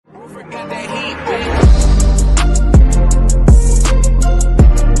Got that heat, baby.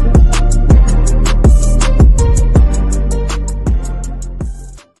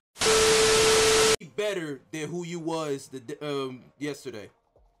 Better than who you was yesterday.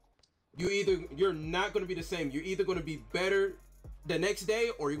 You're not going to be the same. You're either going to be better the next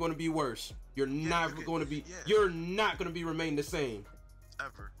day or you're going to be worse. You're not going to be remain the same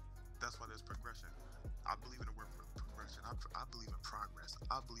ever. That's why there's progression. I believe in the word progression. I believe in progress.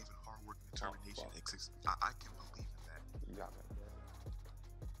 I believe in hard work and determination. I can believe in that. You got it.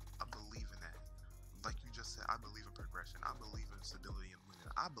 I believe in that. Like you just said, I believe in progression. I believe in stability and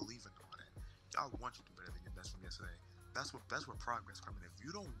winning. I believe in all that. I want you to do better than your best from yesterday. That's where progress comes in. If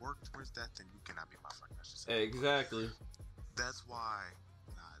you don't work towards that, then you cannot be my friend. That's just exactly. That's why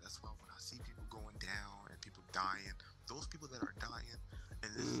when I see people going down and people dying, those people that are dying,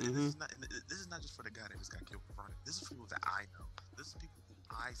 and this is not just for the guy that just got killed in front of. This is for people that I know. This is people who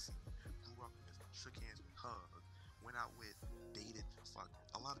I see, grew up with, shook hands with, hugged, went out with, dated, fucked.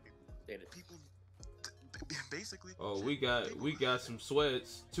 A lot of people. People. Basically. Oh, we got some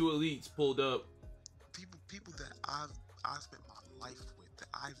sweats. 2 elites pulled up. People that I've spent my life with, that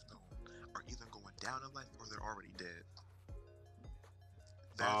I've known, are either going down in life or they're already dead.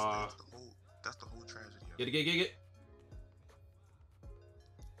 That's the whole tragedy of it. Get it.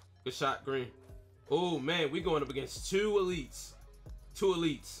 Good shot, Green. Oh man, we going up against 2 elites. 2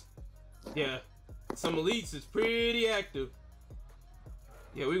 elites. Yeah, some elites is pretty active.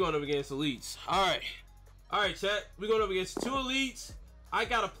 Yeah, we're going up against elites. All right, chat. We're going up against 2 elites. I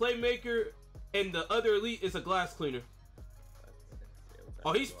got a playmaker, and the other elite is a glass cleaner.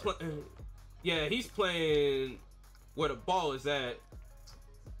 Oh, he's playing. Yeah, he's playing where the ball is at.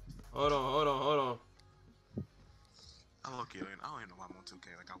 Hold on. I'm okay. I don't even know why I'm on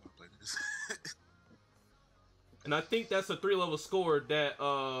 2K. Like, I want to play this. And I think that's a 3-level score that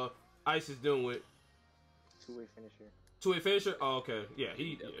Ice is doing with. 2-way finisher. 2-way finisher? Oh, okay. Yeah,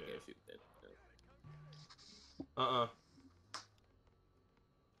 he. Yeah.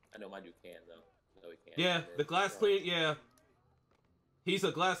 I know my dude can though. No, he can't. Yeah, the glass cleaner. Yeah, he's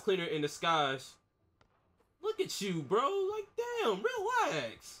a glass cleaner in disguise. Look at you, bro. Like, damn,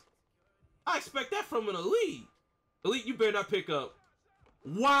 relax. I expect that from an elite. Elite, you better not pick up.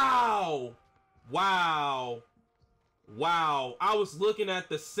 Wow. I was looking at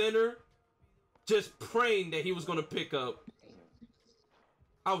the center, just praying that he was gonna pick up.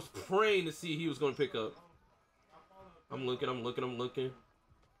 I was praying to see he was gonna pick up. I'm looking.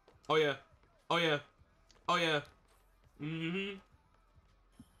 Oh yeah.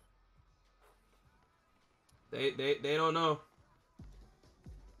 They don't know.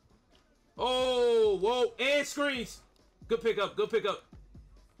 Oh, whoa, and screens. Good pickup.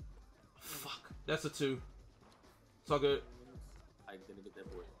 Fuck, that's a 2. It's all good. I didn't get that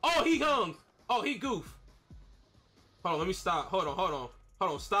boy. Oh, he hung. Oh, he goof. Hold on, let me stop. Hold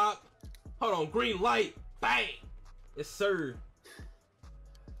on, stop. Hold on, green light. Bang. Yes, sir.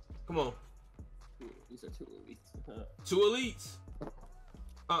 Come on. These are 2 elites. 2 elites.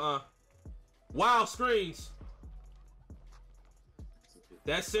 Wow, screens.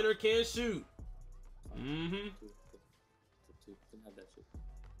 That center can shoot.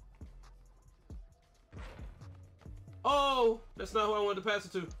 Oh, that's not who I wanted to pass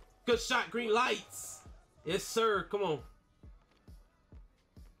it to. Good shot, green lights. Yes, sir. Come on.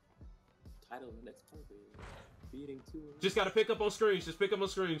 Title of the next part is beating 2 elites. Just gotta pick up on screens. Just pick up on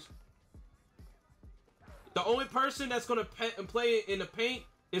screens. The only person that's gonna play in the paint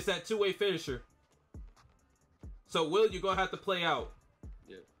is that 2-way finisher. So Will, you're gonna have to play out.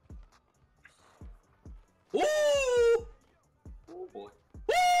 Yeah. Ooh! Oh boy.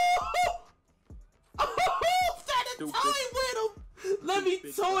 Ooh! Oh, started toying with him. Let me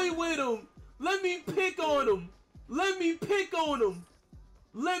toy with him. Let me pick on him. Let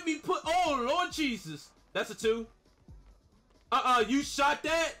me put. Oh Lord Jesus, that's a 2. You shot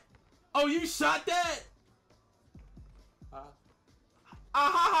that? Oh, you shot that?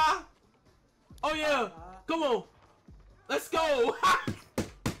 Oh yeah. Come on. Let's go.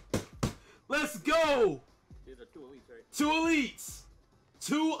 Let's go. These are 2 elites, right? 2 elites.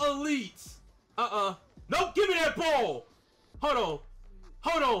 2 elites. Nope, give me that ball. Hold on.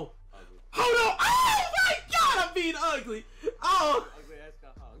 Oh my God, I'm being ugly. Oh. Ugly ass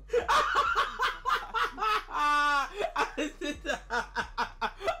got hung.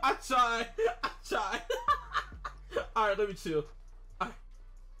 I tried. All right, let me chill.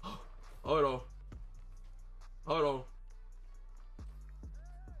 Hold on.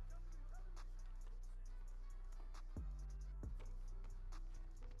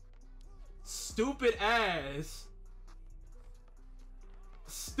 Stupid ass.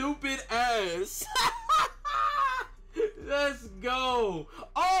 stupid ass. Let's go.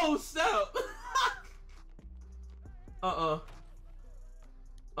 Oh, stop.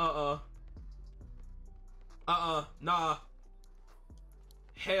 Nah.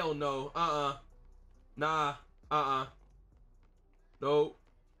 Hell no. Nah. No.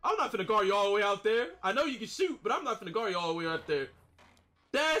 I'm not finna guard you all the way out there. I know you can shoot, but I'm not finna guard you all the way out there.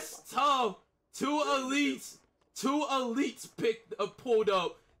 That's tough. Two elites picked pulled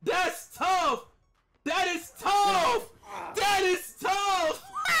up. That's tough. That is tough. That is tough.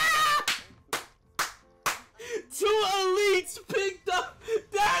 Two elites picked up.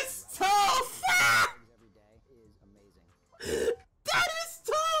 That's tough. That is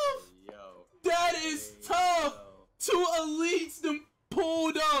tough. Yo. That is tough. Two elites them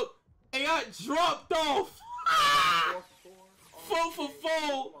pulled up and got dropped off. 4 for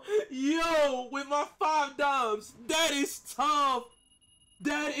 4. Yo, with my 5 dimes. That is tough.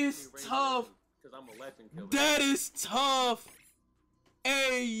 That is tough. Because I'm a legend killer. That is tough.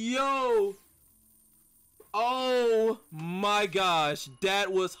 Hey, yo. Oh my gosh.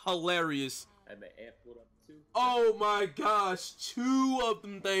 That was hilarious. And the amp pulled up too. Oh my gosh. 2 of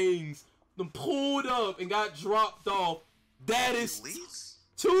them things. Them pulled up and got dropped off. That is Elites?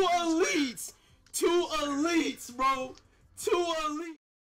 2 elites. 2 elites, bro. 2 elites.